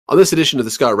On this edition of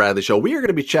the Scott Radley Show, we are going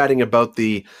to be chatting about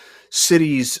the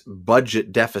city's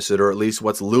budget deficit, or at least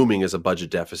what's looming as a budget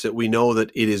deficit. We know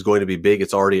that it is going to be big.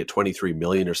 It's already at 23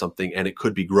 million or something, and it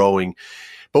could be growing.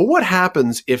 But what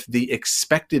happens if the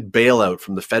expected bailout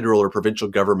from the federal or provincial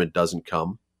government doesn't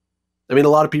come? I mean, a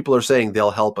lot of people are saying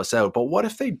they'll help us out, but what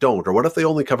if they don't? Or what if they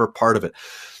only cover part of it?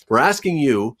 We're asking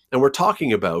you, and we're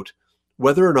talking about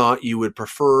whether or not you would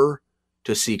prefer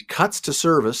to see cuts to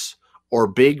service or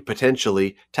big,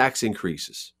 potentially, tax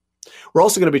increases. We're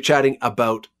also going to be chatting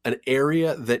about an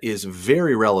area that is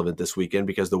very relevant this weekend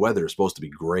because the weather is supposed to be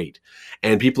great.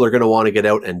 And people are going to want to get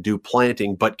out and do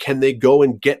planting, but can they go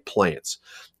and get plants?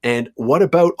 And what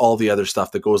about all the other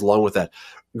stuff that goes along with that?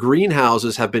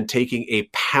 Greenhouses have been taking a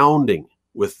pounding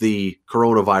with the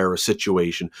coronavirus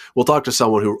situation. We'll talk to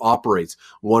someone who operates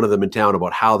one of them in town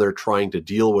about how they're trying to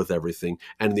deal with everything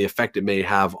and the effect it may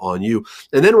have on you.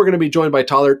 And then we're going to be joined by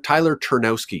Tyler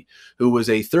Ternowski, who was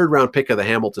a third-round pick of the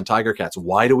Hamilton Tiger-Cats.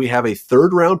 Why do we have a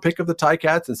third-round pick of the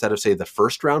Ticats instead of, say, the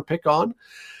first-round pick on?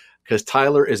 Because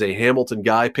Tyler is a Hamilton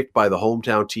guy picked by the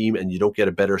hometown team, and you don't get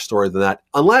a better story than that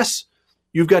unless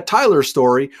you've got Tyler's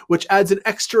story, which adds an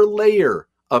extra layer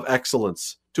of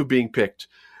excellence to being picked.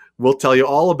 We'll tell you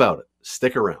all about it.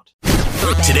 Stick around.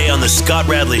 Today on the Scott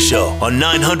Radley Show on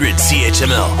 900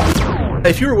 CHML.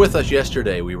 If you were with us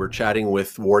yesterday, we were chatting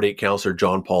with Ward 8 Councillor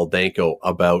John Paul Danko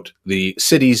about the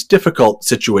city's difficult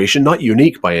situation, not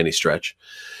unique by any stretch.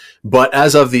 But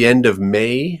as of the end of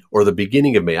May or the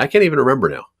beginning of May, I can't even remember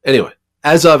now. Anyway,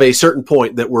 as of a certain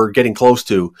point that we're getting close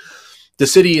to, the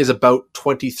city is about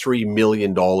 $23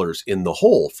 million in the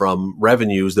hole from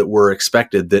revenues that were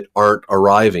expected that aren't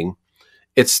arriving.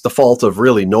 It's the fault of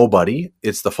really nobody.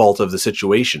 It's the fault of the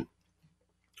situation.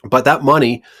 But that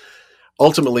money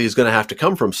ultimately is going to have to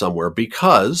come from somewhere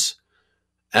because,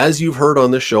 as you've heard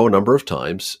on this show a number of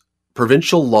times,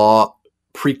 provincial law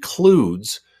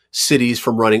precludes cities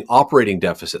from running operating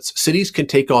deficits. Cities can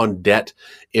take on debt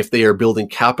if they are building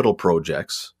capital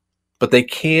projects, but they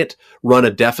can't run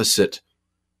a deficit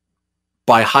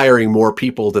by hiring more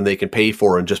people than they can pay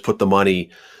for and just put the money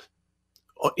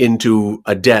into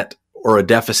a debt or a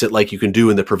deficit like you can do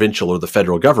in the provincial or the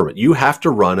federal government. You have to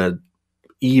run an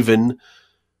even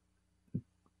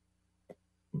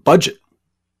budget.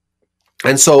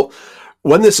 And so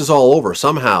when this is all over,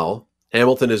 somehow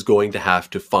Hamilton is going to have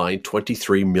to find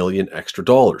 $23 million extra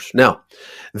dollars. Now,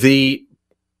 the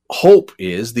hope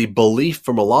is, the belief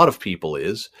from a lot of people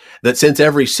is that since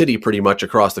every city pretty much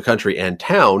across the country and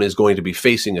town is going to be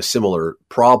facing a similar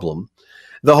problem,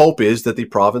 the hope is that the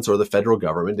province or the federal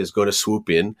government is going to swoop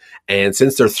in, and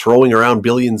since they're throwing around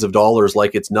billions of dollars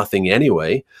like it's nothing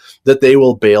anyway, that they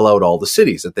will bail out all the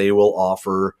cities, that they will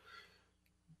offer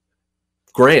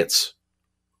grants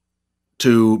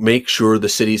to make sure the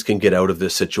cities can get out of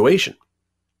this situation.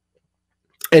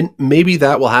 And maybe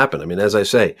that will happen. I mean, as I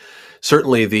say,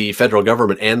 certainly the federal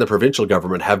government and the provincial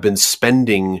government have been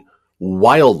spending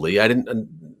wildly.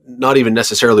 Not even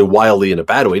necessarily wildly in a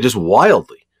bad way, just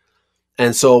wildly.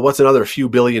 And so what's another few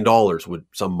 $billion, would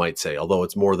some might say, although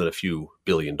it's more than a few $1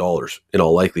 billion in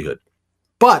all likelihood.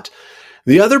 But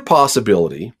the other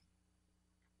possibility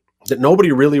that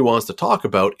nobody really wants to talk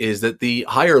about is that the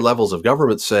higher levels of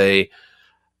government say,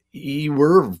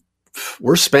 we're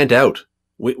spent out.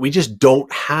 We just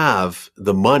don't have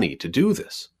the money to do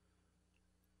this.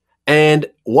 And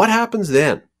what happens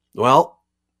then? Well,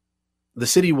 the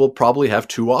city will probably have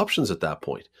two options at that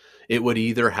point. It would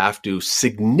either have to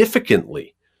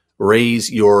significantly raise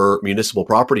your municipal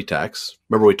property tax.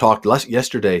 Remember, we talked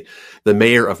yesterday, the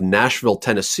mayor of Nashville,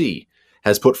 Tennessee,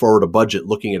 has put forward a budget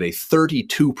looking at a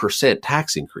 32%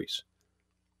 tax increase.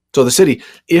 So the city,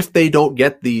 if they don't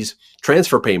get these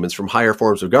transfer payments from higher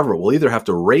forms of government, will either have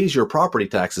to raise your property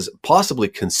taxes, possibly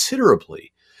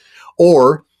considerably,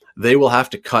 or they will have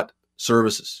to cut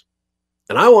services.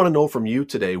 And I want to know from you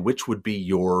today, which would be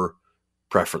your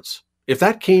preference? If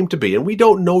that came to be, and we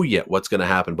don't know yet what's going to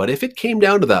happen, but if it came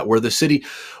down to that, where the city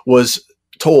was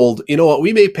told, you know what,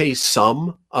 we may pay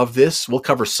some of this, we'll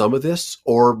cover some of this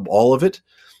or all of it.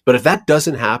 But if that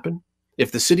doesn't happen,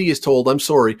 if the city is told, I'm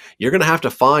sorry, you're going to have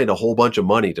to find a whole bunch of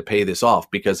money to pay this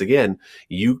off, because again,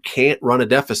 you can't run a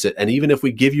deficit. And even if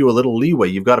we give you a little leeway,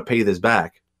 you've got to pay this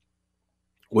back.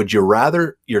 Would you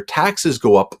rather your taxes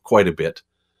go up quite a bit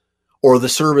or the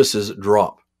services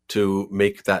drop to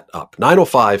make that up?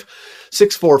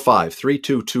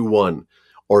 905-645-3221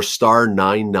 or star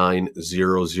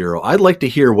 9900. I'd like to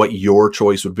hear what your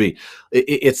choice would be.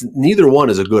 It's neither one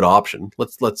is a good option.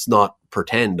 Let's not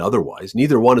pretend otherwise.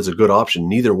 Neither one is a good option.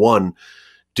 Neither one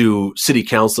do city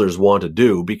councilors want to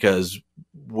do, because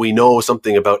we know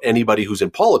something about anybody who's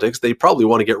in politics. They probably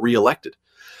want to get reelected.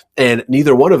 And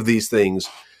neither one of these things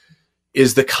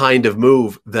is the kind of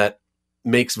move that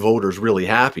makes voters really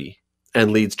happy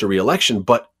and leads to re-election.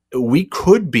 But we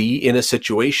could be in a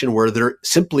situation where there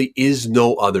simply is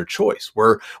no other choice,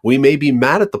 where we may be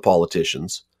mad at the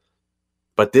politicians,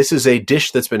 but this is a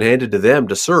dish that's been handed to them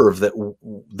to serve that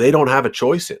they don't have a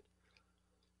choice in.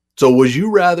 So would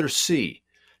you rather see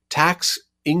tax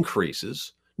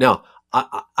increases? Now,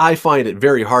 I find it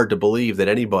very hard to believe that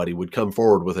anybody would come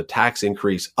forward with a tax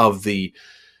increase of the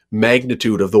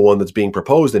magnitude of the one that's being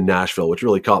proposed in Nashville, which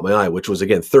really caught my eye, which was,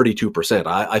 again, 32%.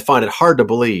 I find it hard to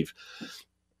believe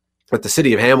that the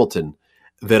city of Hamilton,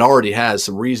 that already has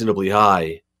some reasonably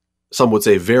high, some would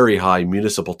say very high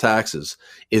municipal taxes,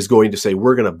 is going to say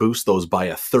we're going to boost those by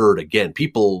a third again.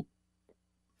 People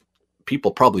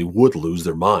probably would lose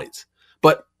their minds.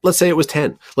 But let's say it was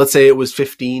 10. Let's say it was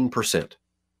 15%.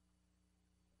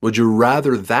 Would you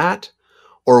rather that,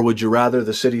 or would you rather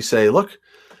the city say, look,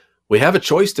 we have a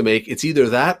choice to make. It's either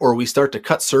that or we start to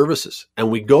cut services, and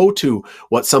we go to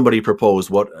what somebody proposed.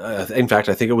 In fact,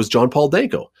 I think it was John Paul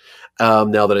Danko.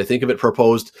 Now that I think of it,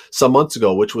 proposed some months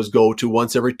ago, which was go to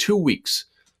once every 2 weeks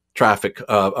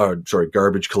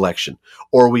garbage collection,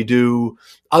 or we do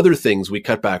other things, we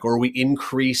cut back, or we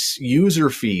increase user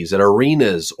fees at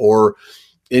arenas, or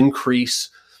increase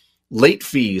late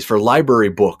fees for library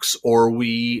books, or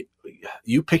you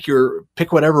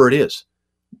pick whatever it is,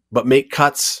 but make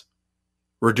cuts,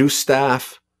 reduce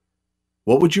staff.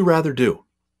 What would you rather do?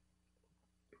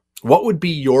 What would be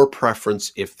your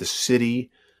preference if the city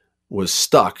was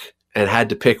stuck and had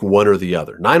to pick one or the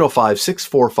other?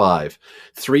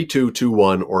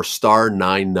 905-645-3221 or star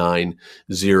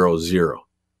 9900.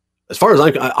 As far as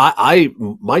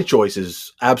my choice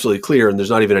is absolutely clear, and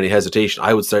there's not even any hesitation.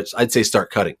 I'd say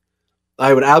start cutting.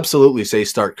 I would absolutely say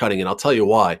start cutting, and I'll tell you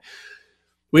why.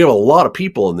 We have a lot of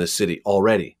people in this city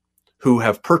already who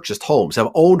have purchased homes,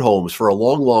 have owned homes for a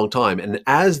long, long time. And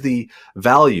as the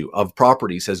value of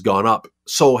properties has gone up,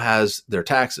 so has their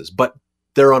taxes, but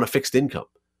they're on a fixed income.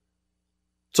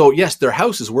 So yes, their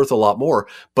house is worth a lot more,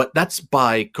 but that's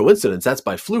by coincidence. That's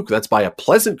by fluke. That's by a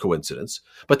pleasant coincidence.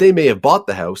 But they may have bought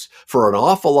the house for an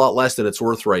awful lot less than it's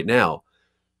worth right now.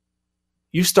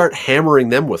 You start hammering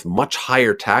them with much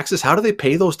higher taxes. How do they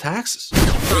pay those taxes?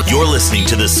 You're listening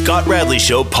to the Scott Radley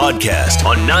Show podcast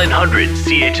on 900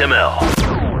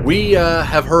 CHML. We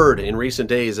have heard in recent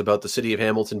days about the city of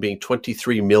Hamilton being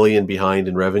 $23 million behind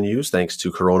in revenues thanks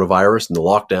to coronavirus and the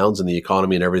lockdowns and the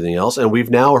economy and everything else. And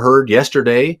we've now heard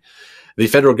yesterday the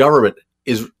federal government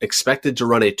is expected to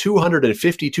run a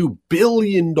 $252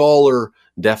 billion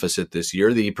deficit this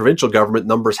year. The provincial government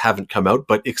numbers haven't come out,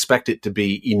 but expect it to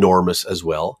be enormous as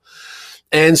well.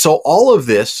 And so all of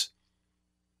this,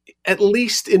 at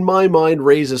least in my mind,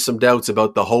 raises some doubts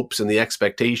about the hopes and the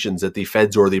expectations that the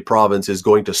feds or the province is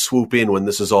going to swoop in when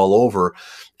this is all over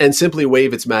and simply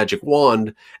wave its magic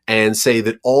wand and say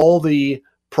that all the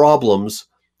problems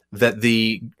that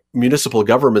the municipal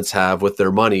governments have with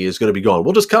their money is going to be gone.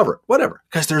 We'll just cover it, whatever,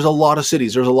 because there's a lot of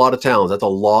cities, there's a lot of towns. That's a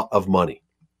lot of money.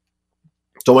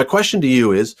 So my question to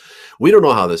you is, we don't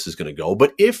know how this is going to go,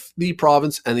 but if the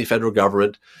province and the federal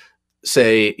government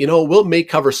say, we'll may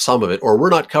cover some of it, or we're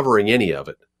not covering any of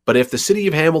it, but if the city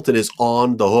of Hamilton is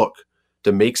on the hook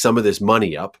to make some of this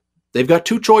money up, they've got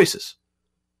two choices: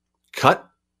 cut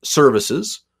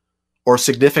services or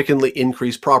significantly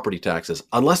increase property taxes,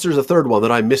 unless there's a third one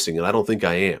that I'm missing, and I don't think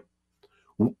I am.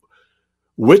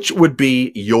 Which would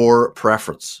be your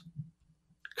preference?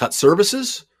 Cut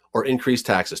services or increase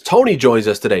taxes? Tony joins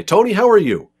us today. Tony, how are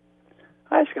you?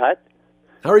 Hi, Scott.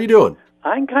 How are you doing?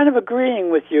 I'm kind of agreeing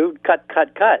with you, cut,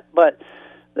 but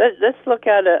let's look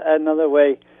at it another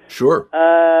way. Sure.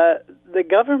 The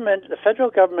federal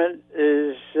government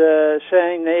is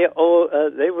saying they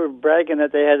were bragging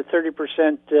that they had a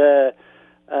 30%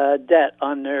 debt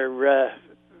on their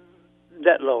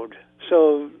debt load.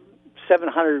 So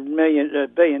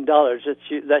 $700 billion.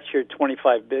 That's your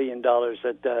 $25 billion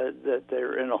that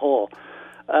they're in a hole.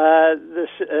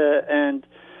 And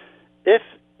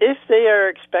if they are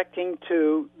expecting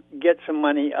to get some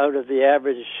money out of the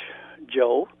average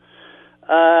Joe,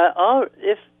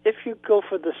 if you go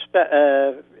for the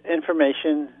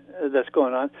information that's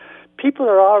going on, people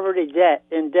are already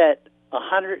in debt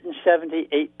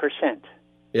 178%.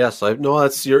 Yes, I know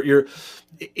that's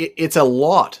it's a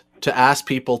lot to ask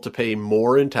people to pay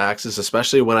more in taxes,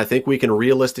 especially when I think we can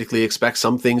realistically expect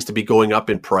some things to be going up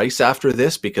in price after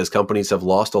this because companies have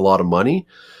lost a lot of money.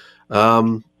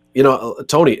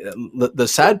 Tony, the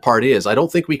sad part is I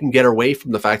don't think we can get away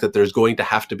from the fact that there's going to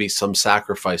have to be some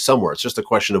sacrifice somewhere. It's just a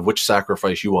question of which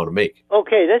sacrifice you want to make.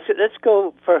 Okay, let's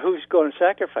go for who's going to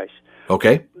sacrifice.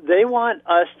 Okay. They want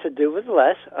us to do with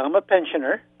less. I'm a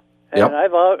pensioner, and Yep.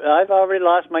 I've already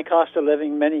lost my cost of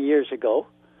living many years ago,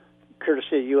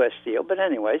 courtesy of U.S. Steel. But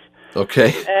anyways,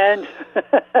 Okay. and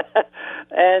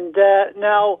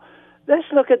now let's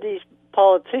look at these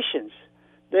politicians.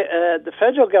 The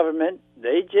federal government,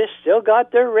 they just still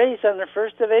got their raise on the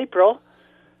 1st of April,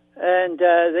 and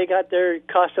they got their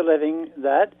cost of living.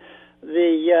 That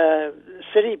the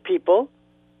city people,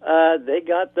 they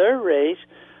got their raise.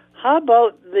 How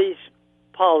about these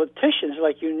politicians,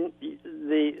 like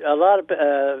a lot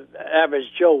of average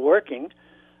Joe working,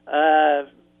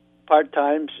 part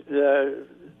times,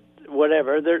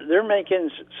 whatever? They're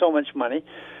making so much money,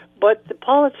 but the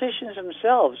politicians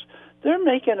themselves, they're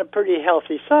making a pretty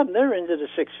healthy sum. They're into the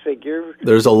six-figure.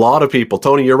 There's a lot of people.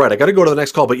 Tony, you're right. I got to go to the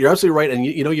next call, but you're absolutely right. And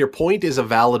your point is a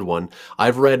valid one.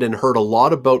 I've read and heard a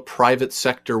lot about private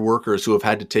sector workers who have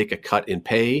had to take a cut in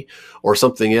pay or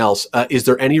something else. Is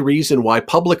there any reason why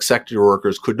public sector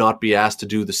workers could not be asked to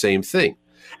do the same thing?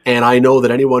 And I know that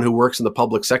anyone who works in the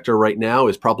public sector right now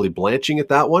is probably blanching at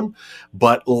that one.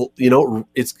 But, we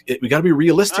got to be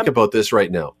realistic about this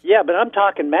right now. Yeah, but I'm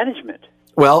talking management.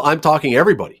 Well, I'm talking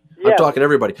everybody. I'm talking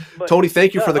everybody. But, Tony,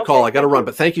 thank you for the call. Okay, I got to run,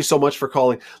 but thank you so much for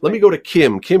calling. Let me go to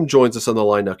Kim. Kim joins us on the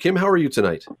line now. Kim, how are you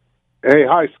tonight? Hey,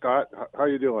 hi, Scott. How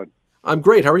you doing? I'm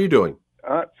great. How are you doing?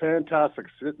 Fantastic.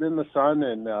 Sitting in the sun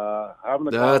and having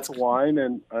a glass of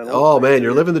wine. Oh, man,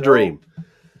 you're living the dream.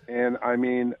 And, I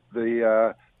mean,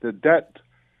 the debt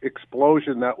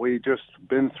explosion that we just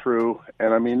been through,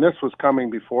 and, I mean, this was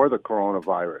coming before the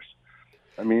coronavirus.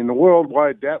 I mean, the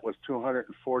worldwide debt was $240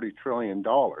 trillion.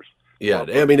 Yeah,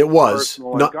 I mean, it was.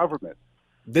 Not government.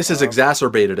 This has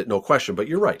exacerbated it, no question, but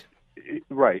you're right.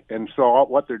 Right. And so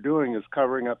what they're doing is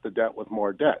covering up the debt with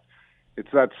more debt. It's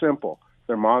that simple.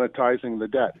 They're monetizing the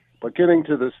debt. But getting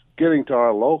to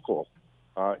our local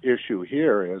issue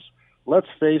here is, let's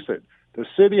face it, the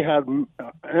city had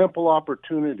ample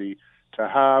opportunity to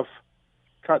have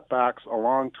cutbacks a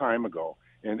long time ago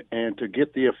and to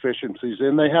get the efficiencies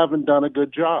in. They haven't done a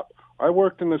good job. I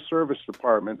worked in the service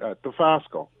department at the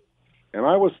Fasco. And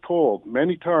I was told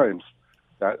many times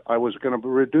that I was going to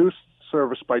reduce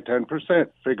service by 10%.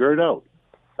 Figure it out.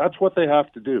 That's what they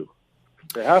have to do.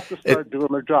 They have to start doing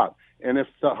their job. And if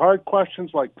the hard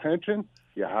questions like pension,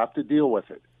 you have to deal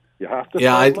with it. You have to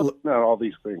start looking at all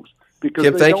these things. Because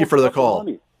Kim, thank you for the call.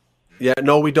 Yeah,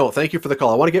 no, we don't. Thank you for the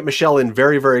call. I want to get Michelle in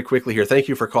very, very quickly here. Thank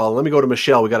you for calling. Let me go to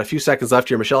Michelle. We got a few seconds left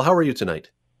here. Michelle, how are you tonight?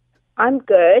 I'm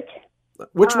good.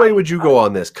 Which way would you go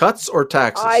on this, cuts or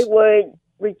taxes? I would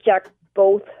reject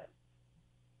both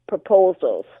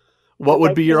proposals. What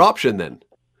would be your option then?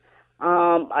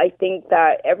 I think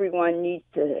that everyone needs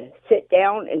to sit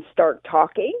down and start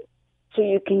talking so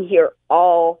you can hear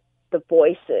all the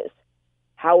voices,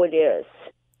 how it is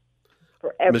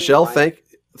for everyone. Michelle,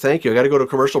 thank you. I got to go to a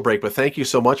commercial break, but thank you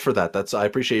so much for that. I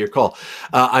appreciate your call.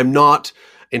 I'm not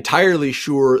entirely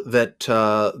sure that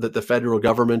the federal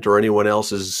government or anyone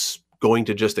else is going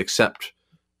to just accept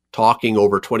talking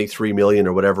over 23 million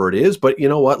or whatever it is. But you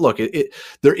know what? Look,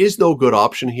 there is no good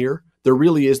option here. There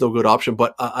really is no good option.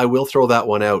 But I will throw that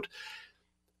one out,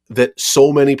 that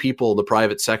so many people in the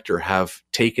private sector have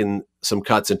taken some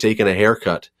cuts and taken a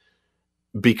haircut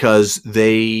because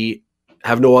they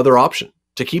have no other option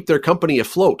to keep their company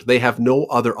afloat. They have no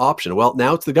other option. Well,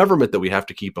 now it's the government that we have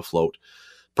to keep afloat.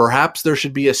 Perhaps there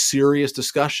should be a serious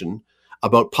discussion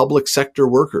about public sector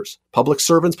workers, public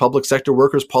servants, public sector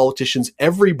workers, politicians,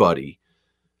 everybody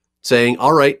saying,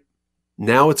 all right,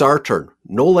 now it's our turn.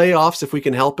 No layoffs if we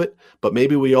can help it, but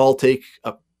maybe we all take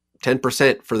up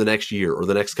 10% for the next year or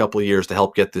the next couple of years to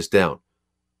help get this down.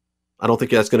 I don't think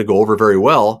that's going to go over very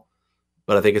well,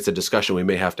 but I think it's a discussion we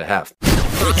may have to have.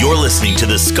 You're listening to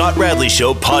the Scott Radley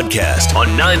Show podcast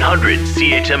on 900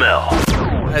 CHML.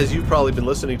 As you've probably been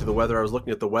listening to the weather, I was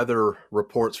looking at the weather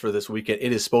reports for this weekend.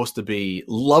 It is supposed to be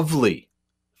lovely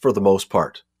for the most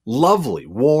part. Lovely,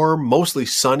 warm, mostly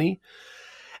sunny.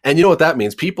 And you know what that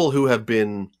means? People who have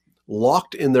been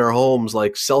locked in their homes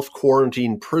like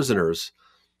self-quarantined prisoners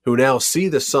who now see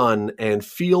the sun and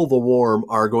feel the warm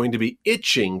are going to be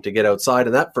itching to get outside.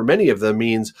 And that, for many of them,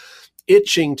 means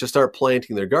itching to start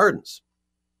planting their gardens.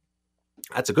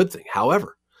 That's a good thing.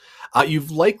 However,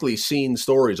 you've likely seen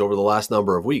stories over the last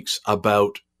number of weeks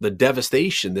about the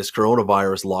devastation this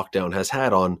coronavirus lockdown has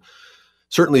had on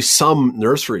certainly some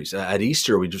nurseries. At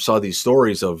Easter, we just saw these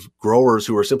stories of growers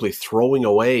who were simply throwing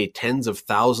away tens of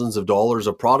thousands of dollars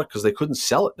of product because they couldn't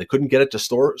sell it. They couldn't get it to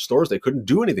stores. They couldn't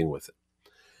do anything with it.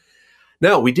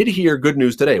 Now, we did hear good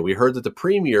news today. We heard that the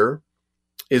Premier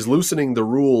is loosening the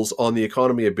rules on the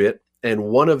economy a bit, and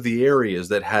one of the areas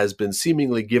that has been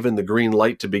seemingly given the green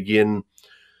light to begin,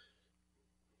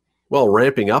 well,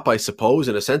 ramping up, I suppose,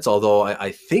 in a sense, although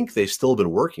I think they've still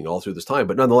been working all through this time.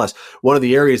 But nonetheless, one of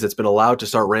the areas that's been allowed to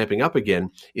start ramping up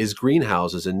again is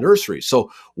greenhouses and nurseries.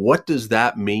 So what does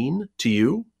that mean to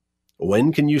you?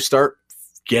 When can you start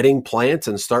getting plants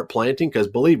and start planting? Because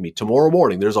believe me, tomorrow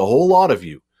morning, there's a whole lot of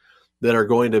you that are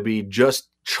going to be just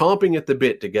chomping at the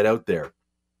bit to get out there.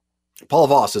 Paul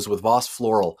Vos is with Vos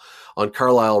Floral on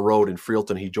Carlisle Road in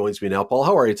Freelton. He joins me now. Paul,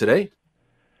 how are you today?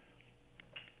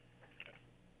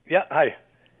 Yeah, hi.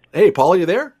 Hey, Paul, are you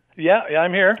there? Yeah,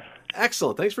 I'm here.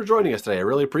 Excellent. Thanks for joining us today. I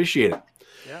really appreciate it.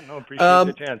 Yeah, no, appreciate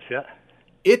the chance, yeah.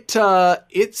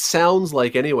 It sounds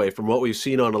like, anyway, from what we've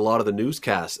seen on a lot of the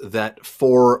newscasts, that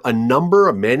for a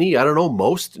number, many, I don't know,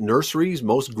 most nurseries,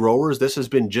 most growers, this has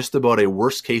been just about a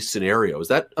worst case scenario. Is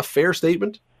that a fair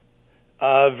statement?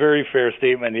 Very fair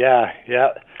statement, yeah.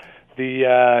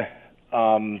 The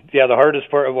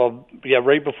hardest part,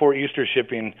 right before Easter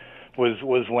shipping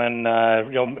was when,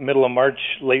 middle of March,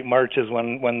 late March is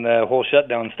when the whole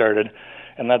shutdown started.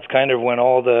 And that's kind of when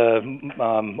all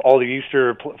the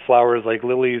Easter flowers like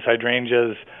lilies,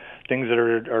 hydrangeas, things that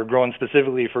are grown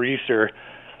specifically for Easter,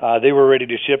 they were ready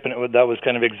to ship, and that was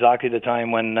kind of exactly the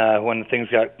time when things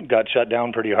got shut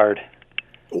down pretty hard.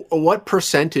 What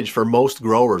percentage for most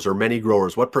growers or many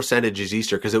growers, what percentage is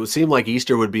Easter? Because it would seem like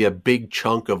Easter would be a big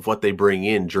chunk of what they bring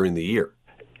in during the year.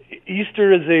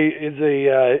 Easter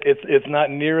it's not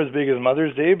near as big as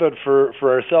Mother's Day, but for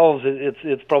ourselves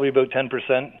it's probably about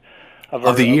 10%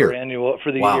 of the year. Our annual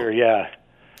for the year.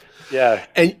 Yeah.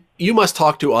 And you must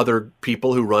talk to other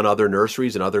people who run other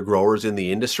nurseries and other growers in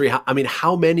the industry.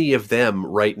 How many of them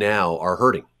right now are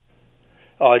hurting?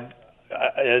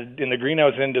 In the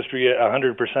greenhouse industry,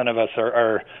 100% of us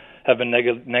have been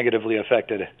negatively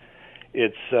affected.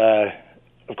 It's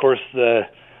of course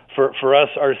for us,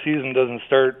 our season doesn't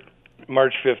start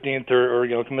March 15th or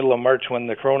middle of March when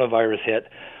the coronavirus hit.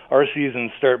 Our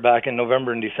seasons start back in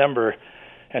November and December,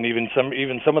 and even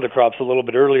some of the crops a little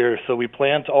bit earlier. So we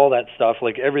plant all that stuff.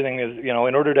 Like everything is, in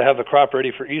order to have a crop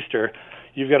ready for Easter,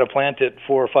 you've got to plant it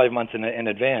 4 or 5 months in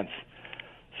advance.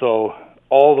 So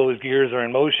all those gears are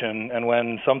in motion, and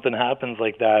when something happens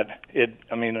like that, it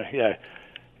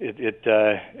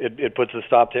puts a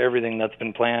stop to everything that's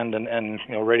been planned and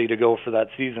ready to go for that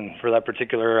season, for that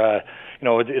particular.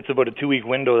 It's about a 2-week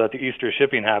window that the Easter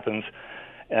shipping happens,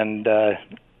 and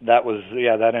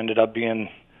that ended up being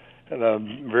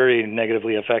very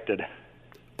negatively affected.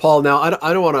 Paul, now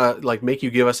I don't want to make you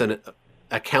give us an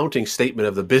accounting statement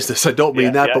of the business. I don't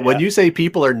mean that, but when you say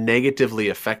people are negatively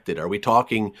affected, are we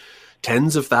talking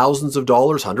tens of thousands of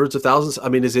dollars, hundreds of thousands? I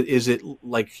mean, is it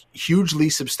like hugely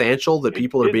substantial that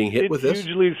people are being hit with this? It's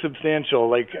hugely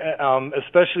substantial,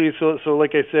 especially so.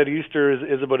 Like I said, Easter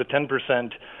is about a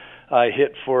 10%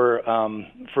 hit for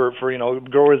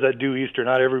growers that do Easter.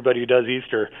 Not everybody does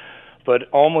Easter, but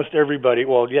almost everybody.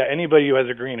 Anybody who has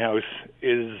a greenhouse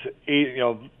is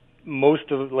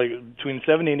most of between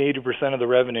 70 and 80% of the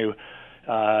revenue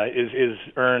is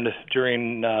earned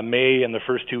during May and the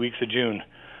first 2 weeks of June.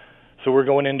 So we're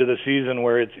going into the season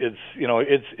where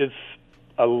it's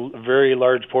a very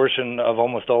large portion of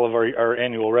almost all of our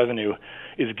annual revenue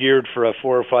is geared for a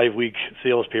 4 or 5 week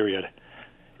sales period,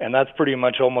 and that's pretty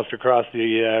much almost across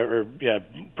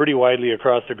pretty widely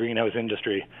across the greenhouse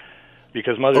industry,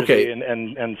 because Mother's Day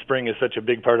and spring is such a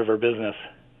big part of our business.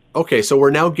 Okay, so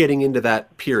we're now getting into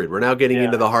that period. We're now getting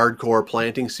into the hardcore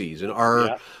planting season.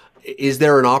 Is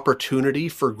there an opportunity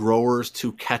for growers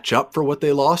to catch up for what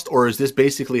they lost, or is this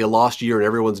basically a lost year and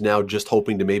everyone's now just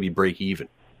hoping to maybe break even?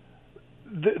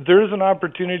 There's an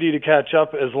opportunity to catch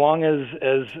up as long as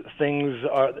things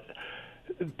are.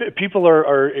 People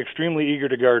are extremely eager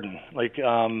to garden.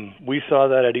 We saw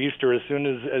that at Easter. As soon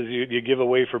as you give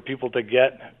away for people to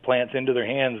get plants into their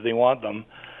hands, they want them,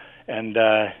 and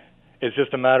it's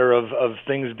just a matter of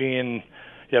things being.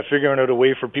 Figuring out a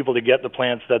way for people to get the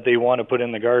plants that they want to put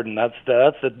in the garden. That's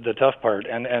the tough part.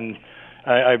 And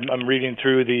I'm reading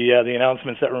through the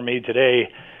announcements that were made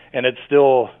today, and it's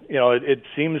still, it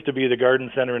seems to be the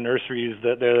garden center and nurseries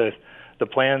that the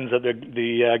plans that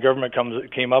the government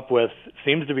came up with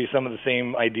seems to be some of the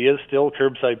same ideas still,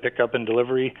 curbside pickup and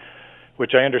delivery,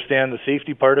 which I understand the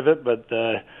safety part of it, but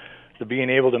the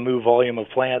being able to move volume of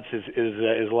plants is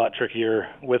a lot trickier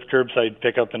with curbside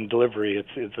pickup and delivery.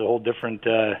 It's a whole different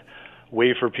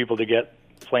way for people to get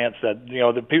plants that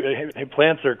the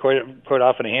plants are quite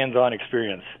often a hands-on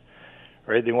experience,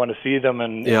 right? They want to see them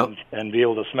and be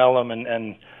able to smell them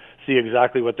and see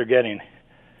exactly what they're getting.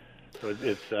 So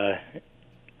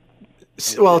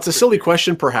Well, it's a silly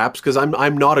question, perhaps, because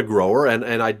I'm not a grower, and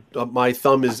my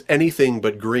thumb is anything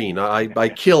but green. I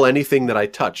kill anything that I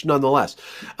touch. Nonetheless,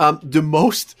 do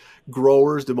most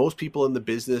growers, do most people in the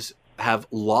business have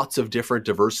lots of different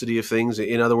diversity of things?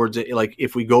 In other words, like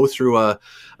if we go through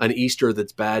an Easter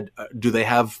that's bad, do they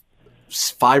have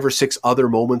 5 or 6 other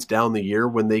moments down the year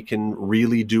when they can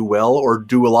really do well, or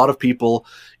do a lot of people,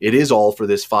 it is all for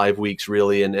this 5 weeks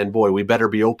really, and boy, we better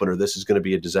be open or this is going to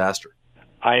be a disaster?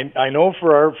 I know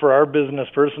for our business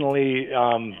personally,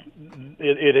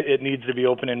 it needs to be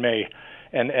open in May,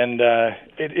 and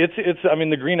it's I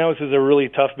mean, the greenhouse is a really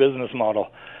tough business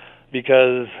model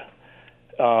because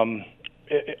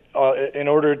in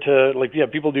order to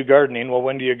people do gardening. Well,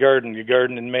 when do you garden? You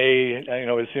garden in May.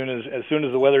 As soon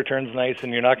as the weather turns nice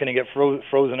and you're not going to get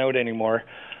frozen out anymore,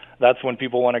 that's when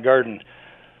people want to garden.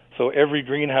 So every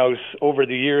greenhouse over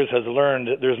the years has learned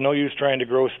that there's no use trying to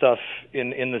grow stuff in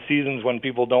the seasons when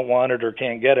people don't want it or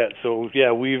can't get it. So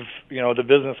we've the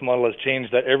business model has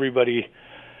changed that everybody,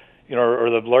 or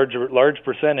the large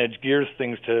percentage gears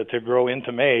things to grow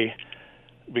into May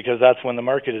because that's when the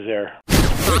market is there.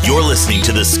 You're listening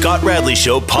to the Scott Radley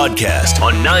Show podcast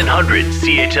on 900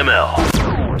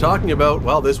 CHML. We're talking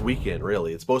about, this weekend,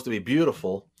 really. It's supposed to be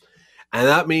beautiful. And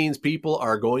that means people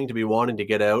are going to be wanting to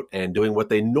get out and doing what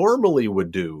they normally would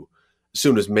do as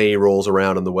soon as May rolls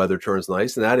around and the weather turns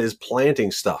nice, and that is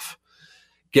planting stuff,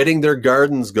 getting their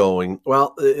gardens going.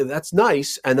 Well, that's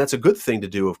nice, and that's a good thing to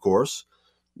do, of course.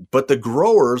 But the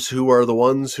growers who are the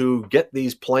ones who get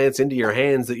these plants into your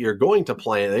hands that you're going to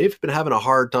plant, they've been having a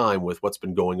hard time with what's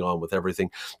been going on with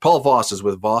everything. Paul Vos is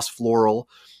with Vos Floral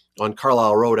on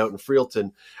Carlisle Road out in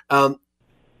Freelton.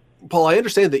 Paul, I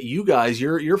understand that you guys,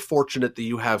 you're fortunate that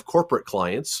you have corporate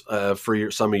clients for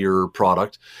some of your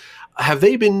product. Have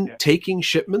they been taking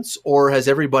shipments, or has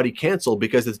everybody canceled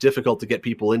because it's difficult to get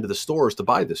people into the stores to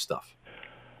buy this stuff?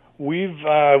 We've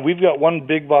got one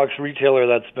big box retailer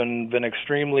that's been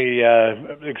extremely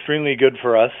good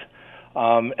for us,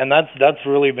 and that's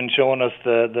really been showing us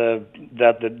the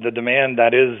demand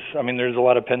that is. I mean, there's a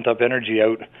lot of pent up energy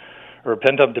out. Or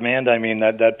pent up demand. I mean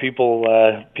that people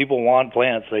want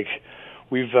plants. Like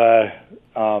we've the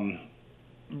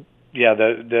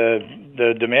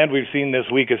demand we've seen this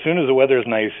week. As soon as the weather is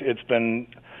nice, it's been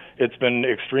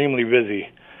extremely busy.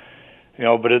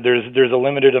 But there's a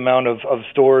limited amount of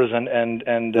stores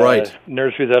and right.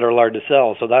 Nurseries that are allowed to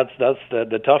sell. So that's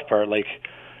the tough part. Like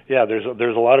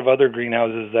there's a lot of other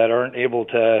greenhouses that aren't able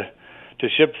to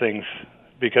ship things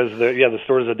because the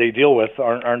stores that they deal with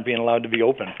aren't being allowed to be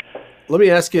open. Let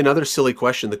me ask you another silly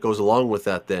question that goes along with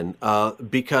that then,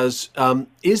 because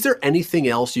is there anything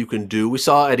else you can do? We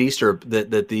saw at Easter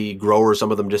that the growers, some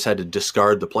of them just had to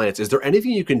discard the plants. Is there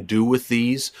anything you can do with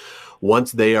these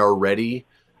once they are ready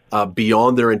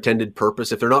beyond their intended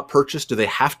purpose? If they're not purchased, do they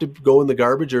have to go in the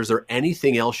garbage, or is there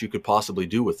anything else you could possibly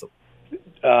do with them?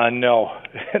 No,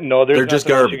 they're just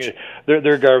garbage.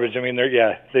 They're garbage. I mean,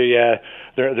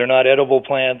 they're not edible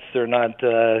plants. They're not,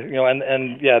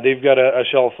 they've got a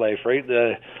shelf life, right?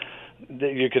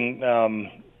 You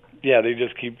can, they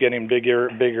just keep getting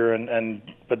bigger,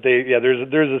 but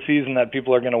there's a season that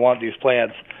people are going to want these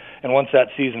plants, and once that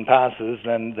season passes,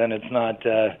 then it's not,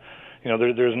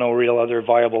 there's no real other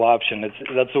viable option.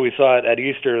 That's what we saw at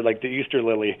Easter, like the Easter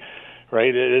lily,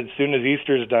 right? As soon as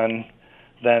Easter's done,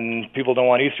 then people don't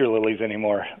want Easter lilies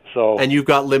anymore. And you've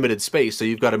got limited space, so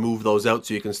you've got to move those out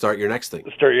so you can start your next thing.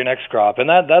 Start your next crop, and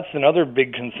that's another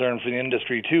big concern for the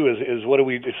industry too. Is what do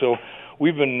we do? So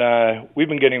we've been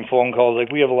getting phone calls.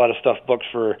 Like we have a lot of stuff booked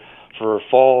for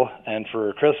fall and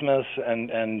for Christmas,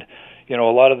 and a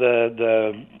lot of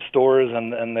the stores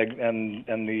and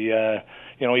the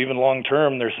even long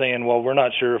term, they're saying, well, we're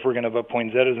not sure if we're going to have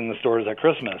poinsettias in the stores at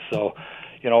Christmas. So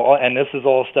and this is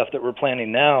all stuff that we're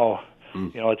planning now.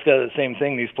 It's got the same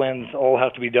thing. These plans all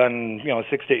have to be done,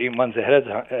 6 to 8 months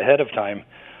ahead of time.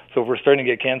 So if we're starting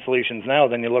to get cancellations now,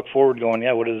 then you look forward going,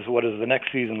 what does the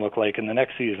next season look like in the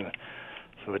next season?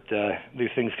 So these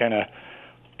things kind of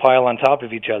pile on top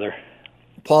of each other.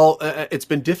 Paul, it's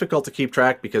been difficult to keep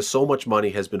track because so much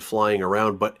money has been flying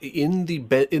around. But in the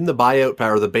buyout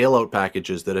or the bailout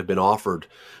packages that have been offered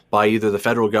by either the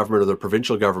federal government or the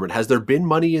provincial government, has there been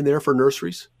money in there for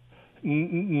nurseries?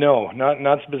 No,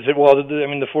 not specific. Well, I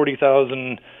mean, the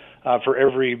 40,000 for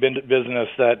every business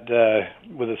that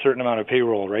with a certain amount of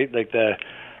payroll, right? Like that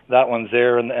one's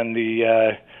there, and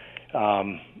the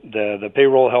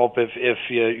payroll help if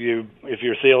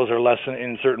your sales are less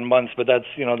in certain months. But that's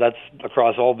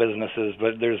across all businesses.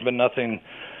 But there's been nothing,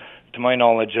 to my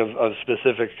knowledge, of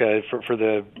specific for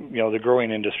the the growing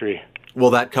industry.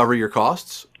 Will that cover your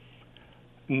costs?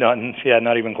 None. Yeah,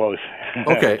 not even close.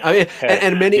 Okay. I mean,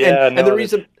 and many, Yeah, and no,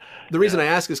 the reason I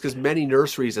ask is because many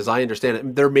nurseries, as I understand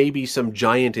it, there may be some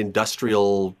giant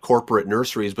industrial corporate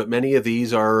nurseries, but many of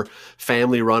these are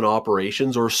family-run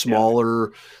operations or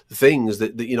smaller things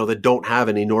that don't have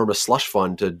an enormous slush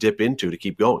fund to dip into to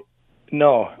keep going.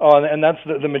 No, and that's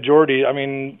the majority. I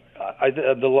mean, I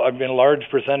mean, a large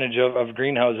percentage of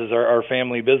greenhouses are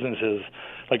family businesses.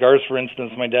 Like ours, for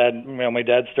instance, my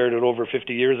dad started over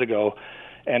 50 years ago,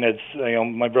 and it's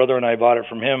my brother and I bought it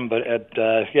from him. But it's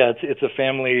a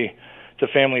family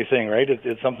thing, right?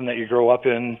 It's something that you grow up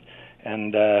in,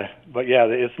 and but yeah,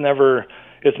 it's never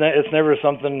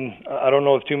something. I don't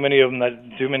know of too many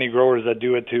growers that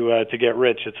do it to get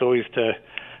rich. It's always to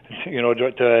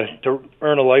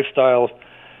earn a lifestyle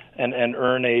and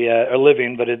earn a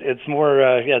living, but it's more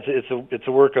it's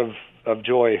a work of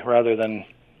joy rather than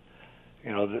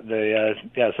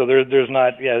so there's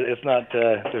not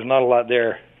a lot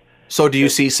there. So do you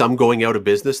see some going out of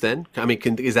business then? I mean,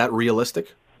 is that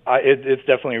realistic? It's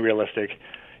definitely realistic.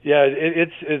 Yeah,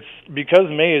 it's because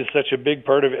May is such a big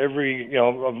part of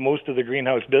of most of the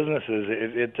greenhouse businesses.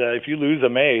 If you lose a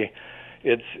May,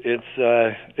 it's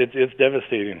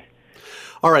devastating.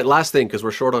 All right, last thing, because we're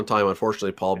short on time,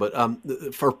 unfortunately, Paul. But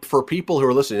for people who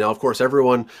are listening now, of course,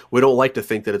 we don't like to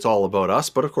think that it's all about us,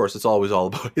 but of course, it's always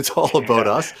all about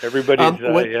us. Everybody's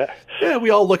we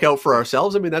all look out for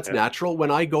ourselves. I mean, that's natural. When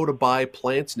I go to buy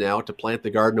plants now to plant the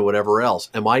garden or whatever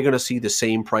else, am I going to see the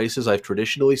same prices I've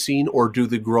traditionally seen, or do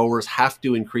the growers have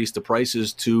to increase the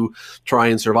prices to try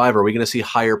and survive? Are we going to see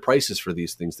higher prices for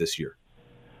these things this year?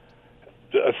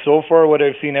 So far, what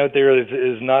I've seen out there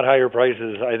is not higher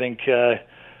prices. I think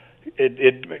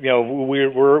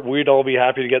we'd all be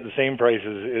happy to get the same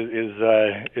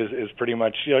prices. Is pretty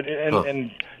much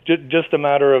and just a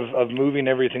matter of moving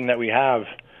everything that we have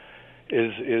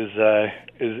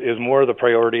is more the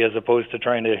priority as opposed to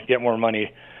trying to get more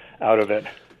money out of it.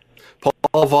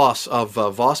 Paul Vos of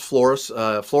Vos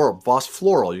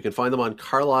Floral. You can find them on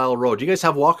Carlisle Road. Do you guys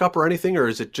have walk-up or anything, or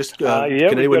is it just, can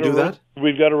anyone do that?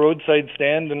 We've got a roadside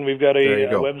stand, and we've got a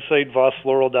website,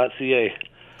 vosfloral.ca.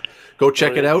 Go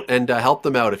check it out and help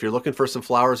them out. If you're looking for some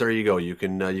flowers, there you go. You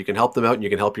can help them out, and you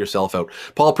can help yourself out.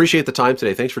 Paul, appreciate the time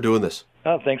today. Thanks for doing this.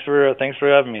 Oh, thanks for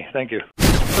having me. Thank you.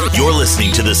 You're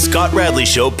listening to the Scott Radley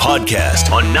Show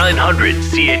podcast on 900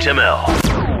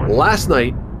 CHML. Last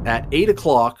night, at 8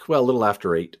 o'clock, well, a little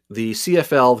after 8, the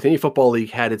CFL, the Canadian Football League,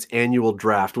 had its annual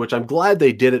draft, which I'm glad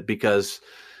they did it because,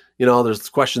 there's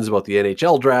questions about the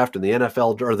NHL draft and the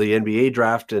NFL or the NBA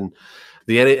draft, and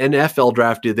the NFL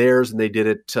draft did theirs, and they did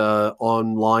it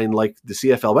online like the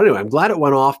CFL. But anyway, I'm glad it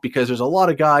went off because there's a lot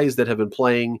of guys that have been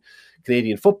playing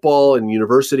Canadian football in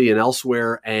university and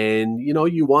elsewhere, and,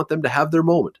 you want them to have their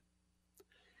moment.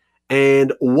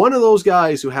 And one of those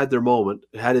guys who had their moment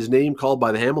had his name called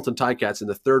by the Hamilton Ticats in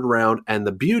the third round. And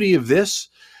the beauty of this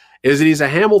is that he's a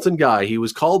Hamilton guy. He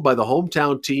was called by the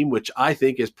hometown team, which I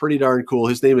think is pretty darn cool.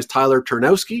 His name is Tyler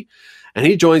Ternowski, and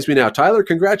he joins me now. Tyler,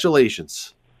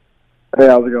 congratulations. Hey,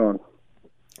 how's it going?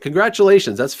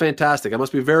 Congratulations. That's fantastic. That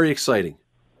must be very exciting.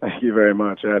 Thank you very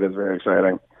much. That is very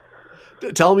exciting.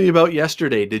 Tell me about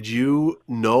yesterday. Did you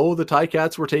know the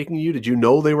Ticats were taking you? Did you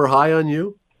know they were high on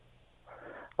you?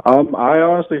 I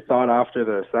honestly thought after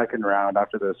the second round,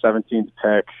 after the 17th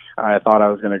pick, I thought I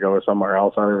was going to go somewhere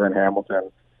else other than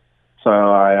Hamilton. So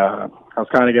I was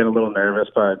kind of getting a little nervous,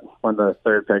 but when the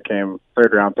third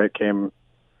round pick came,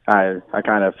 I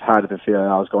kind of had the feeling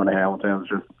I was going to Hamilton.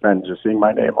 Just seeing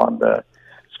my name on the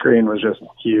screen was just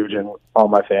huge, and all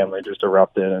my family just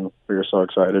erupted, and we were so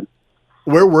excited.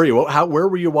 Where were you? Where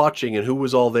were you watching, and who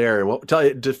was all there?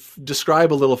 And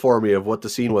describe a little for me of what the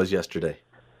scene was yesterday.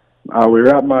 We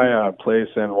were at my place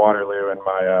in Waterloo, and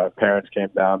my parents came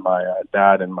down, my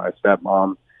dad and my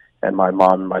stepmom, and my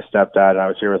mom and my stepdad. And I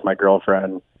was here with my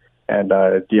girlfriend and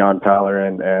Dion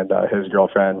Pallerin and his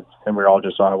girlfriend, and we were all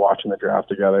just watching the draft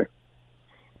together.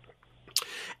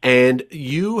 And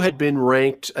you had been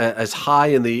ranked as high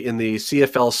in the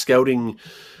CFL scouting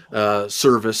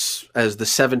service as the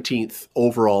 17th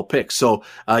overall pick. So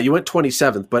you went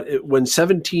 27th, but when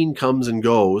 17 comes and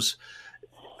goes,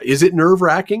 is it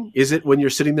nerve-wracking? Is it when you're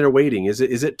sitting there waiting? Is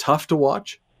it tough to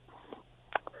watch?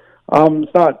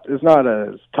 It's not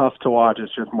as tough to watch.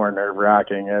 It's just more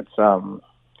nerve-wracking. It's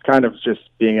kind of just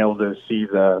being able to see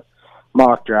the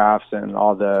mock drafts and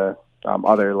all the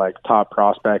other top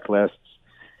prospect lists.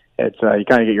 It's you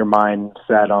kind of get your mind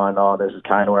set on, this is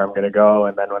kind of where I'm going to go,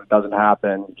 and then when it doesn't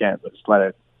happen, you can't just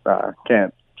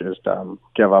can't just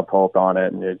give up hope on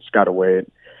it, and you just got to wait.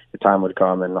 The time would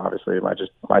come, and obviously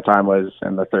my time was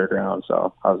in the third round,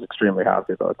 so I was extremely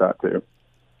happy about that too.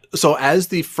 So as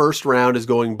the first round is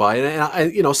going by,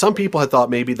 and some people had thought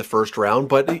maybe the first round,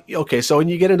 but okay. So when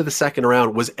you get into the second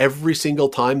round, was every single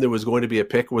time there was going to be a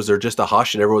pick, was there just a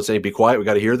hush and everyone saying, "Be quiet, we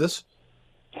got to hear this"?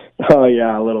 Oh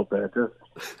yeah, a little bit.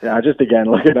 Just again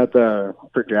looking at the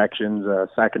projections,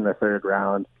 second to third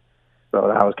round. So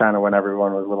that was kind of when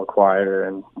everyone was a little quieter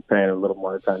and paying a little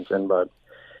more attention. But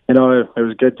it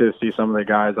was good to see some of the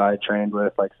guys I trained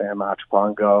with, like Sam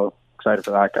Matchapon, go. Excited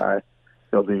for that guy.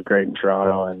 He'll do great in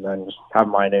Toronto, and then just have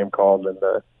my name called in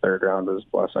the third round is a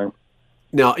blessing.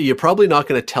 Now, you're probably not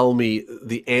going to tell me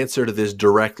the answer to this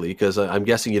directly, because I'm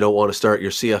guessing you don't want to start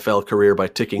your CFL career by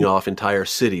ticking off entire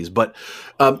cities. But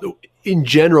in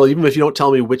general, even if you don't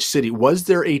tell me which city, was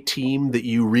there a team that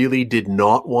you really did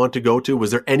not want to go to?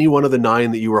 Was there any one of the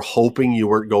 9 that you were hoping you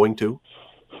weren't going to?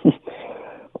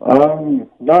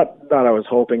 Not that I was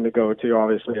hoping to go to.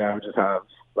 Obviously, I would just have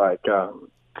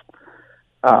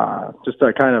just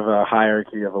a kind of a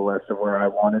hierarchy of a list of where I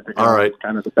wanted to go. All right.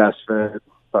 Kind of the best fit.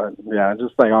 But yeah,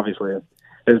 just obviously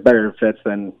there's better fits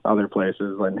than other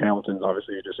places. And Hamilton's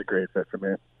obviously just a great fit for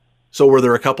me. So were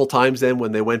there a couple times then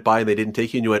when they went by and they didn't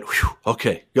take you and you went,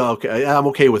 okay, I'm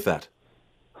okay with that?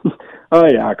 Oh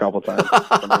yeah, a couple times.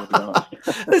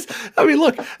 I mean,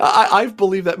 look, I've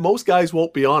believed that most guys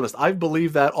won't be honest. I've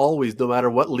believed that always, no matter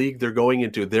what league they're going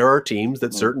into. There are teams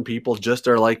that certain people just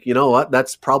are like, you know what,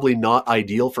 that's probably not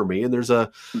ideal for me. And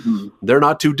they're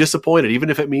not too disappointed, even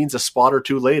if it means a spot or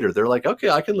two later. They're like, okay,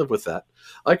 I can live with that.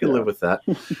 Live with that.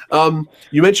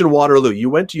 You mentioned Waterloo. You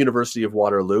went to University of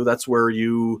Waterloo. That's where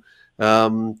you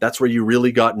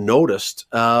really got noticed.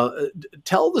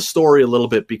 Tell the story a little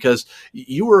bit, because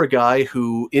you were a guy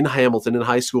who in Hamilton in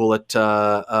high school at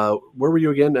where were you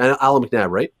again? Alan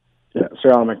McNabb, right? Yeah,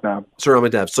 Sir Alan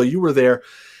McNabb. So you were there.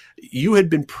 You had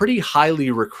been pretty highly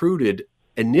recruited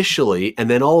initially, and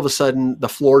then all of a sudden the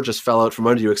floor just fell out from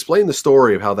under you. Explain the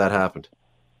story of how that happened.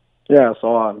 Yeah,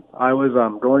 so I was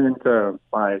going into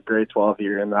my grade 12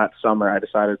 year, and that summer I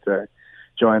decided to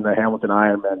join the Hamilton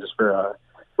Ironmen just for a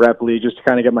rep league, just to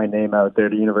kind of get my name out there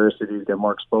to universities, get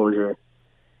more exposure.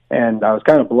 And I was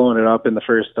kind of blowing it up in the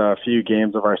first few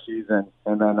games of our season.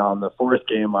 And then on the fourth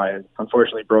game, I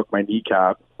unfortunately broke my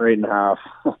kneecap right in half.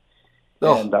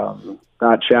 And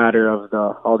that chatter of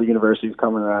all the universities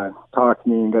coming to talk to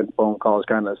me and getting phone calls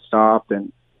kind of stopped,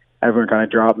 and everyone kind of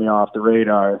dropped me off the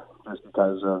radar just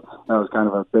because that was kind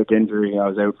of a big injury. I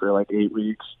was out for like 8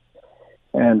 weeks.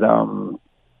 And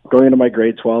going into my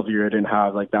grade 12 year, I didn't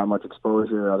have like that much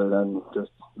exposure other than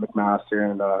just McMaster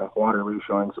and Waterloo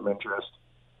showing some interest.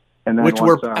 And then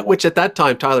which at that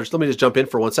time, Tyler, let me just jump in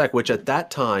for 1 sec, which at that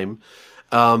time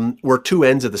were two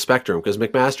ends of the spectrum, because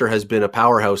McMaster has been a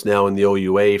powerhouse now in the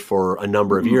OUA for a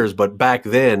number of years. But back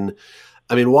then,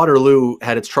 I mean, Waterloo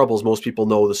had its troubles. Most people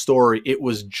know the story. It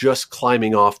was just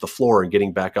climbing off the floor and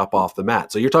getting back up off the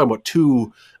mat. So you're talking about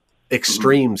two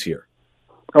extremes here.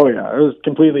 Oh yeah, it was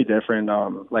completely different.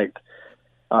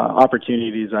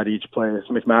 Opportunities at each place.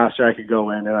 McMaster, I could go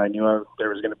in and I knew there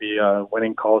was going to be a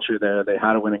winning culture there. They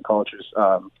had a winning culture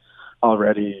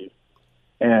already,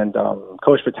 and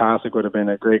Coach Potasic would have been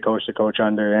a great coach to coach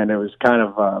under. And it was kind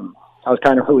of I was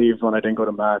kind of relieved when I didn't go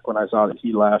to Mac when I saw that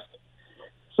he left.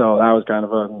 So that was kind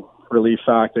of a relief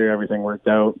factor. Everything worked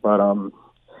out, but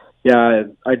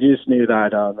I just knew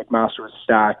that McMaster was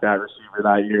stacked at receiver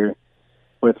that year,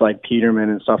 with like Peterman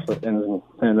and stuff, and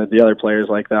the other players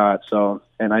like that. So,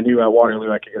 and I knew at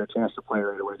Waterloo I could get a chance to play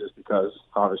right away, just because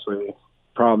obviously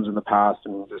problems in the past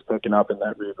and just picking up in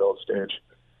that rebuild stage.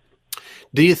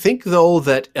 Do you think though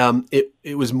that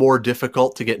it was more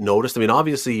difficult to get noticed? I mean,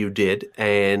 obviously you did,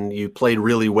 and you played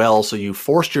really well, so you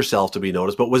forced yourself to be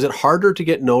noticed. But was it harder to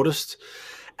get noticed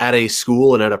at a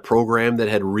school and at a program that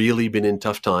had really been in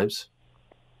tough times?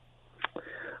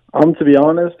 To be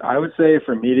honest, I would say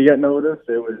for me to get noticed,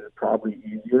 it was probably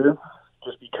easier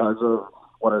just because of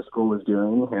what our school was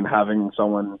doing, and having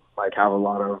someone like have a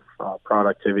lot of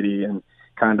productivity and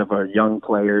kind of a young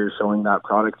player showing that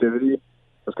productivity.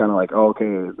 It's kind of like, oh,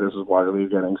 okay, this is Waterloo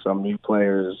getting some new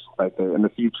players like in the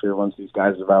future, once these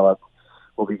guys develop,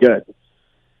 will be good.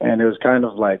 And it was kind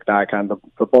of like that kind of,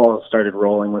 the ball started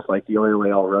rolling with like the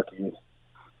all rookies.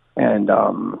 And,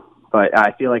 but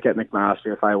I feel like at McMaster,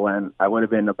 if I went, I would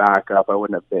have been a backup. I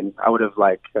would have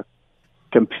like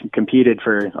competed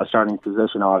for a starting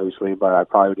position, obviously, but I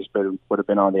probably just would have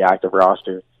been on the active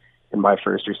roster in my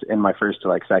first to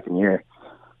like second year.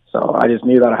 So I just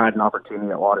knew that I had an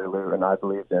opportunity at Waterloo, and I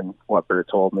believed in what Bert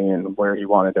told me and where he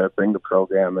wanted to bring the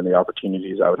program and the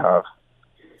opportunities I would have.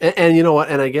 And you know what?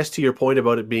 And I guess to your point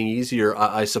about it being easier,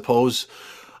 I suppose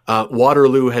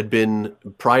Waterloo had been,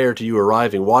 prior to you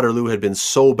arriving, Waterloo had been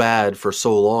so bad for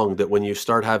so long that when you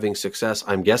start having success,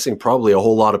 I'm guessing probably a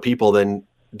whole lot of people then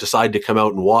decide to come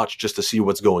out and watch just to see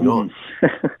what's going on.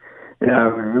 Yeah,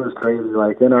 I mean, it was crazy.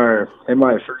 Like in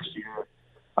my first year,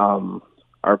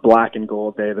 our black and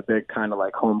gold day, the big kind of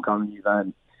like homecoming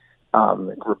event,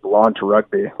 we're launched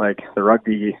rugby. Like the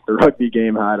rugby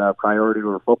game had a priority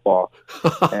over football,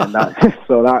 and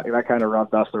that kind of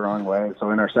rubbed us the wrong way.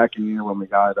 So in our second year, when we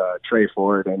got Trey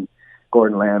Ford and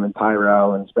Gordon Lamb and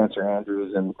Tyrell and Spencer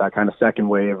Andrews and that kind of second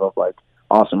wave of like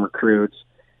awesome recruits,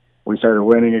 we started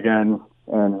winning again,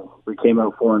 and we came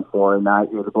out 4-4. And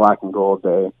that year, the black and gold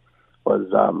day was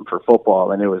for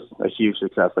football, and it was a huge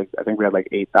success. Like I think we had like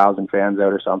 8,000 fans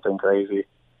out or something crazy.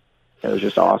 It was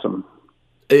just awesome.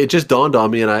 It just dawned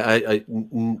on me, and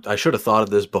I should have thought of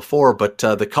this before, but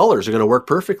the colors are going to work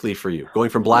perfectly for you, going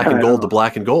from black and gold to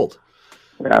black and gold.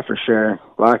 Yeah, for sure.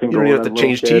 Black and gold. You don't even have to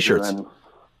change T-shirts.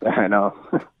 I know.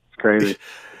 It's crazy.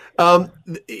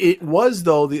 It was,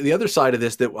 though, the other side of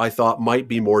this that I thought might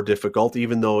be more difficult,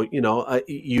 even though,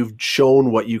 you've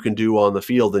shown what you can do on the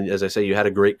field. And as I say, you had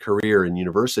a great career in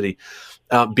university.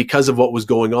 Because of what was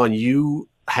going on, you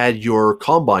had your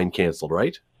combine canceled,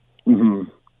 right? Mm-hmm.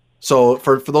 So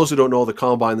for those who don't know, the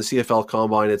combine, the CFL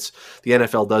combine, it's the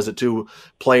NFL does it too.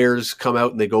 Players come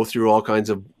out and they go through all kinds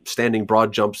of standing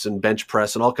broad jumps and bench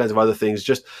press and all kinds of other things.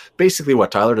 Just basically what,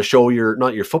 Tyler, to show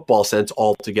not your football sense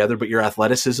altogether, but your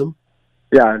athleticism?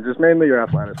 Yeah, just mainly your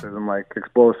athleticism, like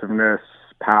explosiveness,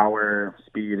 power,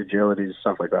 speed, agility,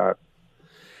 stuff like that.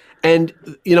 And,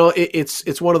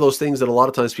 it's one of those things that a lot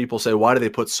of times people say, why do they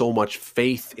put so much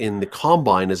faith in the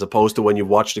combine as opposed to when you've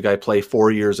watched a guy play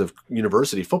 4 years of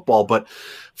university football? But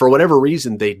for whatever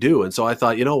reason, they do. And so I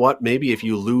thought, you know what, maybe if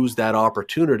you lose that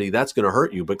opportunity, that's going to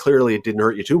hurt you. But clearly it didn't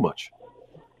hurt you too much.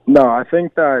 No, I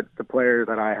think that the player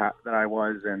that I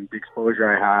was and the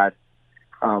exposure I had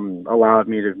allowed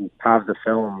me to have the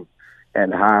film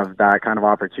and have that kind of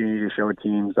opportunity to show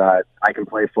teams that I can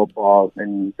play football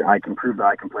and I can prove that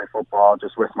I can play football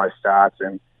just with my stats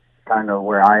and kind of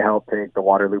where I helped take the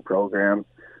Waterloo program.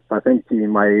 So I think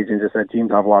my agent just said teams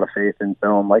have a lot of faith in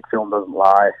film, like film doesn't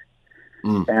lie.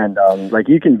 And like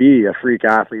you can be a freak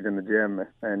athlete in the gym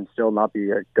and still not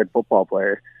be a good football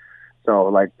player. So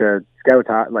like the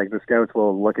scouts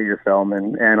will look at your film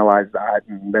and analyze that,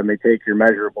 and then they take your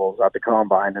measurables at the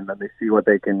combine, and then they see what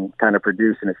they can kind of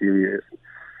produce in a few years.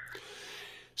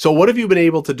 So what have you been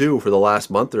able to do for the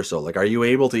last month or so? Like, are you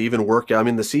able to even work? I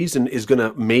mean, the season is going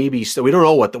to maybe we don't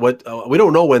know we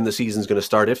don't know when the season's going to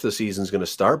start, if the season's going to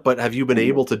start. But have you been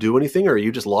able to do anything, or are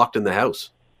you just locked in the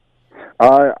house?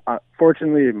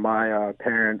 Fortunately, my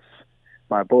parents,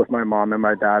 both my mom and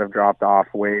my dad, have dropped off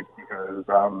weight because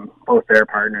both their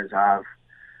partners have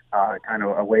kind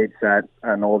of a weight set,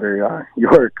 an older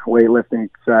York weightlifting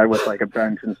set with like a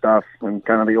bench and stuff, and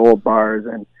kind of the old bars.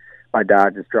 And my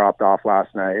dad just dropped off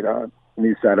last night a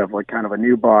new set of like kind of a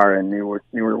new bar and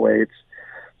newer weights.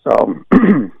 So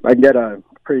I can get a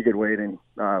pretty good weighting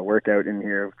workout in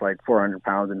here with like 400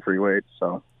 pounds in free weights.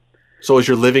 So has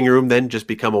your living room then just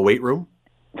become a weight room?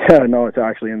 Yeah, no, it's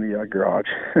actually in the garage.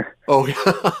 Oh,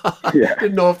 yeah. I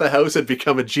didn't know if the house had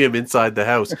become a gym inside the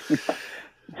house.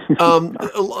 We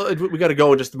got to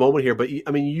go in just a moment here, but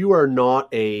I mean, you're not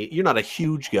a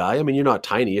huge guy. I mean, you're not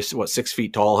tiny. You're 6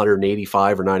 feet tall,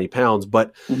 185 or 90 pounds.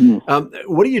 But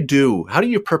what do you do? How do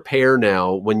you prepare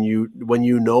now when you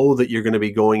know that you're going to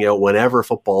be going out whenever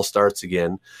football starts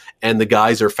again, and the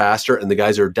guys are faster and the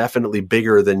guys are definitely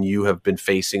bigger than you have been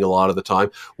facing a lot of the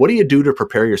time? What do you do to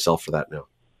prepare yourself for that now?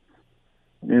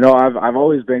 I've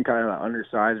always been kind of an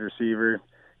undersized receiver,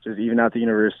 just even at the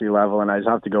university level, and I just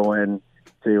have to go in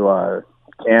to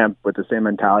camp with the same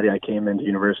mentality I came into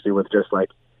university with, just like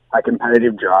a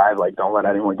competitive drive. Like, don't let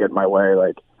anyone get in my way.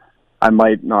 Like, I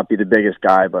might not be the biggest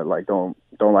guy, but like, don't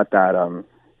let that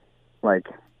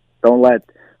don't let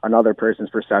another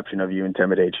person's perception of you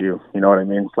intimidate you. You know what I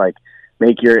mean? It's like,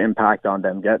 make your impact on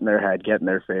them, get in their head, get in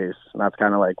their face. And that's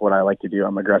kind of like what I like to do.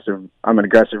 I'm an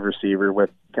aggressive receiver with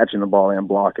catching the ball and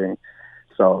blocking.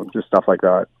 So just stuff like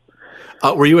that.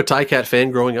 Were you a Ticat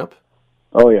fan growing up?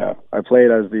 Oh yeah. I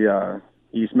played as the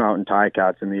East Mountain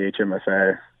Ticats in the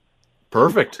HMFA.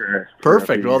 Perfect.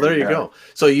 Perfect. Well, there you go.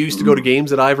 So you used to go to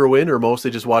games at Iverwin, or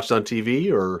mostly just watched on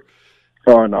TV, or?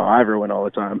 Oh no, Iverwin all the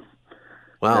time.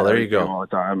 Wow, there you go. All the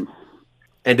time.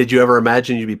 And did you ever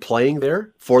imagine you'd be playing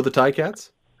there for the Ticats?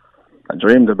 I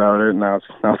dreamed about it, and now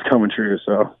it's coming true.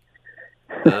 So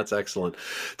That's excellent.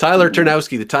 Tyler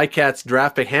Ternowski, the Ticats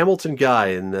draft pick, Hamilton guy,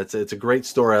 and it's a great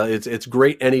story. It's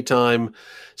great anytime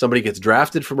somebody gets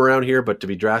drafted from around here, but to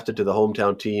be drafted to the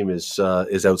hometown team is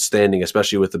outstanding,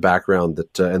 especially with the background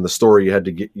that and the story you had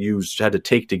to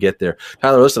take to get there.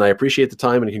 Tyler, listen, I appreciate the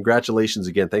time and congratulations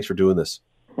again. Thanks for doing this.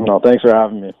 No, thanks for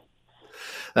having me.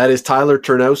 That is Tyler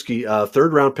Ternowski,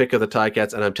 third round pick of the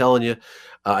Ticats, and I'm telling you,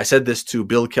 I said this to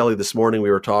Bill Kelly this morning.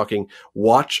 We were talking.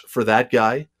 Watch for that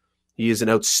guy. He is an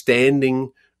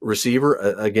outstanding receiver.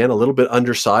 Again, a little bit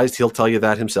undersized. He'll tell you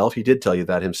that himself. He did tell you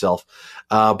that himself.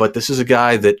 But this is a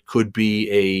guy that could be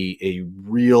a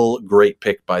real great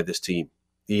pick by this team.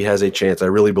 He has a chance. I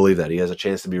really believe that. He has a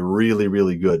chance to be really,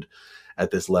 really good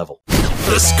at this level.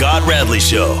 The Scott Radley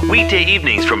Show. Weekday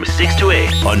evenings from 6 to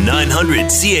 8 on 900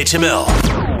 CHML.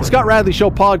 The Scott Radley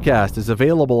Show podcast is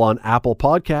available on Apple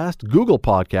Podcast, Google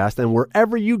Podcast, and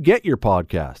wherever you get your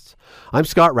podcasts. I'm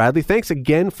Scott Radley. Thanks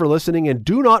again for listening, and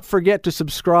do not forget to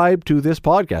subscribe to this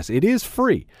podcast. It is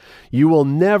free. You will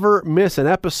never miss an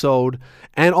episode,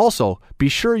 and also be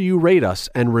sure you rate us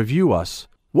and review us.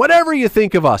 Whatever you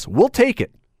think of us, we'll take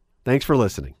it. Thanks for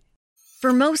listening.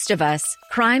 For most of us,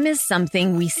 crime is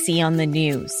something we see on the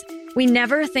news. We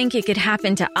never think it could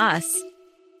happen to us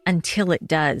until it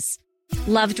does.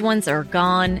 Loved ones are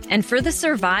gone, and for the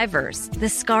survivors, the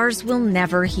scars will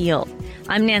never heal.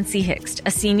 I'm Nancy Hixt,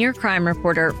 a senior crime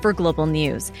reporter for Global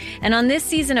News. And on this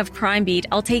season of Crime Beat,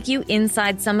 I'll take you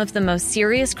inside some of the most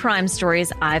serious crime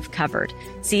stories I've covered.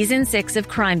 Season 6 of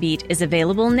Crime Beat is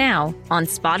available now on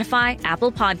Spotify,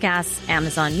 Apple Podcasts,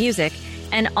 Amazon Music,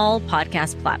 and all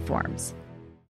podcast platforms.